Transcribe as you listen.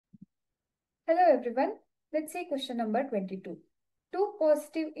Hello everyone. Let's see question number 22. Two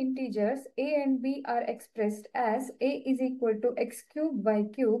positive integers a and b are expressed as a is equal to x cube y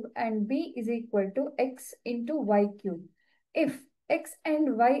cube and b is equal to x into y cube. If x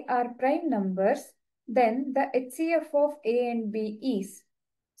and y are prime numbers, then the HCF of a and b is.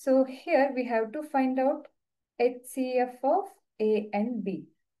 So here we have to find out HCF of a and b.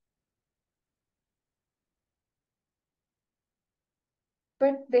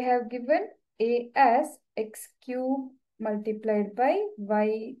 But they have given a as x cube multiplied by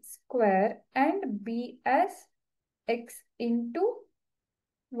y square and b as x into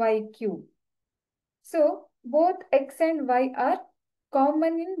y cube. So both x and y are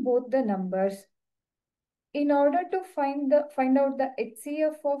common in both the numbers. In order to find out the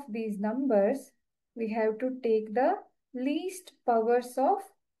HCF of these numbers, we have to take the least powers of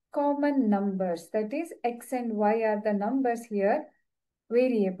common numbers. That is, x and y are the numbers here,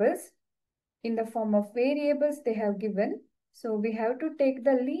 variables. In the form of variables they have given. So we have to take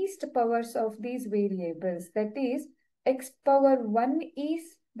the least powers of these variables. That is, x power 1 is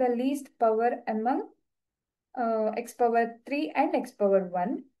the least power among x power 3 and x power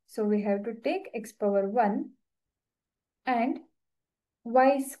 1. So we have to take x power 1, and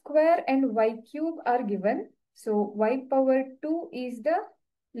y square and y cube are given. So y power 2 is the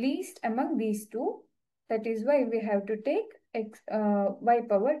least among these two. That is why we have to take y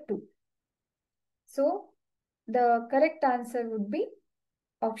power 2. So the correct answer would be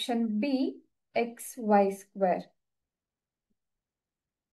option B, xy square.